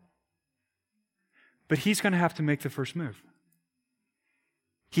it. But he's going to have to make the first move.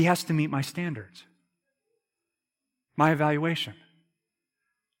 He has to meet my standards, my evaluation,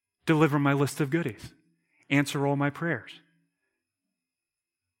 deliver my list of goodies, answer all my prayers,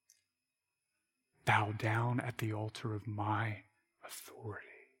 bow down at the altar of my authority.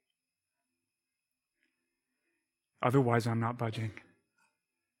 Otherwise, I'm not budging.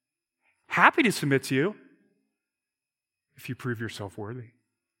 Happy to submit to you if you prove yourself worthy.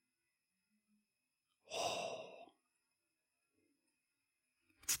 Oh,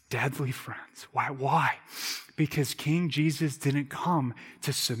 it's deadly, friends. Why? Because King Jesus didn't come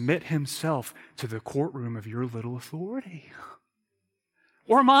to submit himself to the courtroom of your little authority,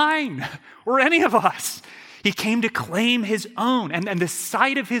 or mine, or any of us. He came to claim his own and the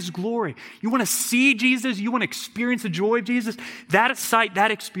sight of his glory. You want to see Jesus? You want to experience the joy of Jesus? That sight,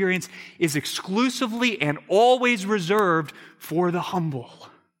 that experience is exclusively and always reserved for the humble.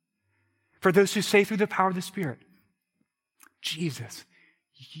 For those who say through the power of the Spirit, Jesus,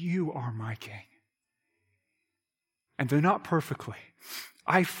 you are my King. And though not perfectly,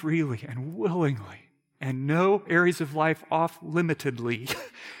 I freely and willingly, and no areas of life off-limitedly,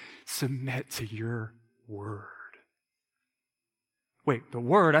 submit to your word. Wait, the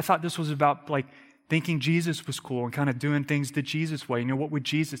word? I thought this was about like thinking Jesus was cool and kind of doing things the Jesus way. You know, what would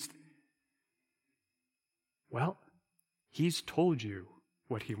Jesus? Well, he's told you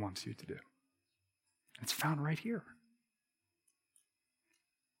what he wants you to do. It's found right here.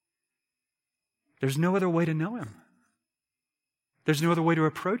 There's no other way to know him. There's no other way to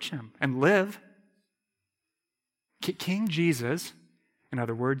approach him and live. King Jesus, in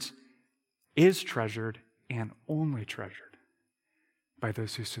other words, is treasured and only treasured by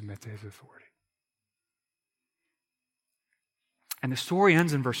those who submit to his authority. And the story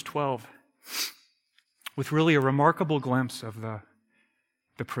ends in verse 12 with really a remarkable glimpse of the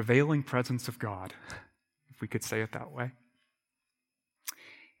prevailing presence of God, if we could say it that way.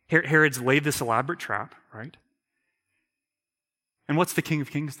 Herod's laid this elaborate trap, right? And what's the King of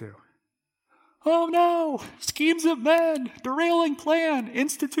Kings do? Oh no, schemes of men, derailing plan,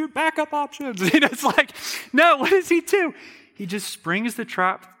 institute backup options. It's like, no, what does he do? He just springs the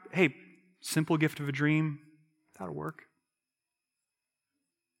trap. Hey, simple gift of a dream, that'll work.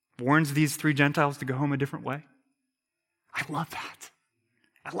 Warns these 3 Gentiles to go home a different way. I love that.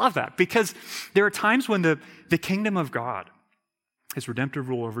 I love that because there are times when the kingdom of God, his redemptive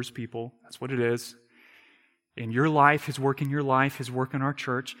rule over his people, that's what it is. In your life, his work in your life, his work in our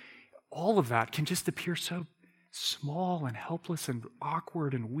church, all of that can just appear so small and helpless and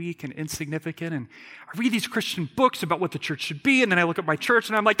awkward and weak and insignificant. And I read these Christian books about what the church should be, and then I look at my church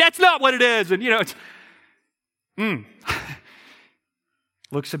and I'm like, that's not what it is. And it's,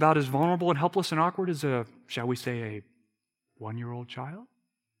 looks about as vulnerable and helpless and awkward as shall we say, a 1-year-old child.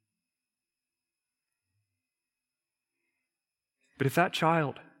 But if that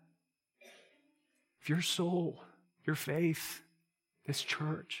child, if your soul, your faith, this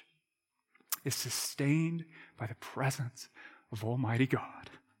church, is sustained by the presence of Almighty God,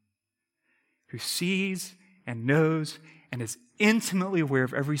 who sees and knows and is intimately aware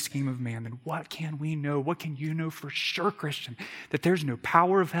of every scheme of man, then what can we know? What can you know for sure, Christian? That there's no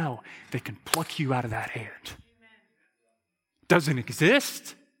power of hell that can pluck you out of that hand. Doesn't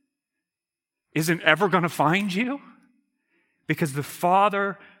exist. Isn't ever going to find you. Because the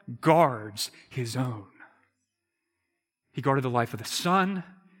Father guards his own. He guarded the life of the Son.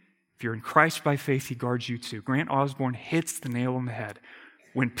 If you're in Christ by faith, he guards you too. Grant Osborne hits the nail on the head.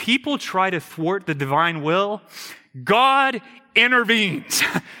 When people try to thwart the divine will, God intervenes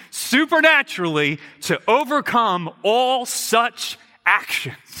supernaturally to overcome all such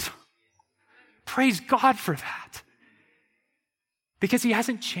actions. Praise God for that. Because he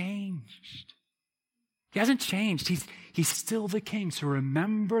hasn't changed. He hasn't changed. He's still the king. So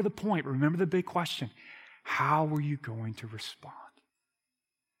remember the point. Remember the big question. How are you going to respond?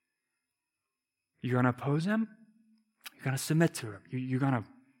 You're going to oppose him? You're going to submit to him? You're going to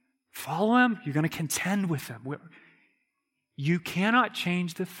follow him? You're going to contend with him? You cannot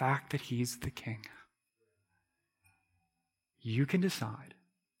change the fact that he's the king. You can decide.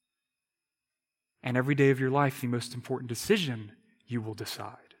 And every day of your life, the most important decision you will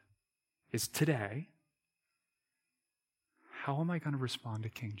decide is today, how am I going to respond to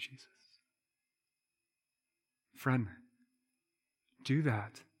King Jesus? Friend, do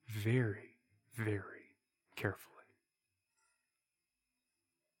that very, very carefully.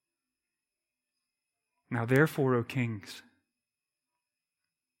 Now therefore, O kings,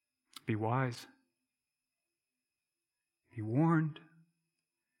 be wise, Be warned.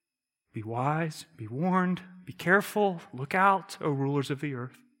 Be wise. Be warned. Be careful. Look out, O rulers of the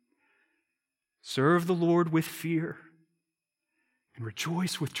earth. Serve the Lord with fear and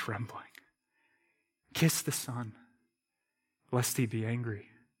rejoice with trembling. Kiss the Son, lest he be angry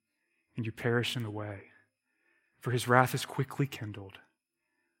and you perish in the way. For his wrath is quickly kindled,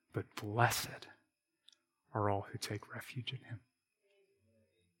 but blessed are all who take refuge in him.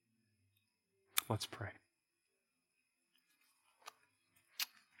 Let's pray.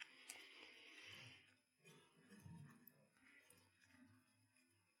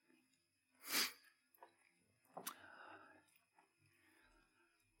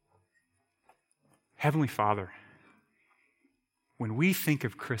 Heavenly Father, when we think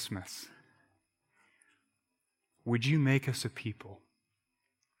of Christmas, would you make us a people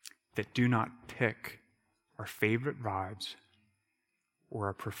that do not pick our favorite vibes or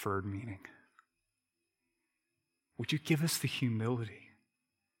our preferred meaning? Would you give us the humility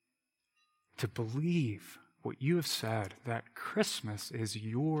to believe what you have said, that Christmas is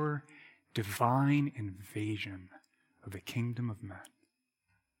your divine invasion of the kingdom of men,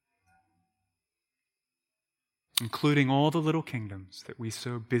 including all the little kingdoms that we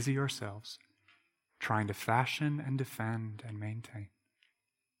so busy ourselves trying to fashion and defend and maintain.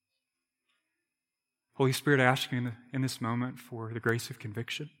 Holy Spirit, I ask you in this moment for the grace of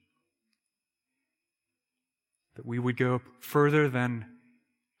conviction, that we would go further than,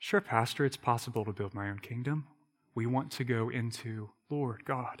 sure, Pastor, it's possible to build my own kingdom. We want to go into, Lord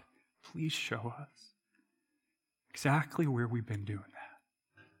God, please show us exactly where we've been doing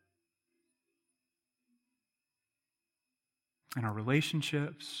that. In our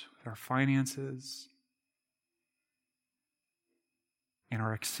relationships, with our finances, in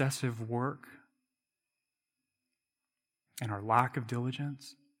our excessive work, in our lack of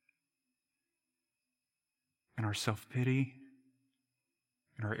diligence, in our self-pity,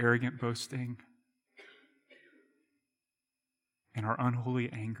 in our arrogant boasting, in our unholy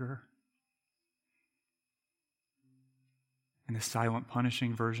anger, in the silent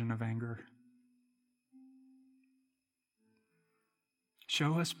punishing version of anger.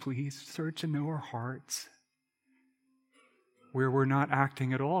 Show us, please, search and know our hearts, where we're not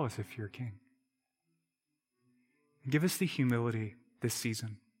acting at all as if you're king. And give us the humility this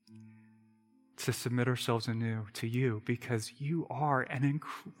season to submit ourselves anew to you, because you are an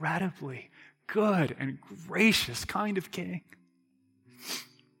incredibly good and gracious kind of king.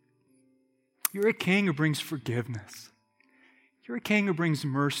 You're a king who brings forgiveness. You're a king who brings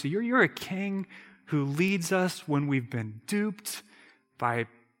mercy. You're a king who leads us when we've been duped by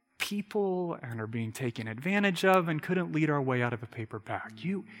people and are being taken advantage of and couldn't lead our way out of a paper bag.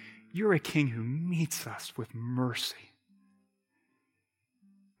 You're a king who meets us with mercy.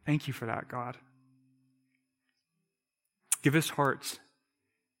 Thank you for that, God. Give us hearts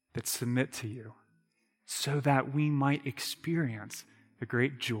that submit to you so that we might experience the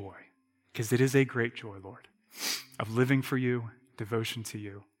great joy, because it is a great joy, Lord, of living for you, devotion to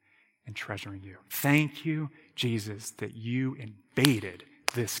you, and treasuring you. Thank you, Jesus, that you invaded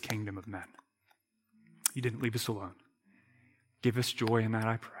this kingdom of men. You didn't leave us alone. Give us joy in that,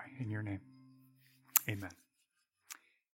 I pray, in your name. Amen.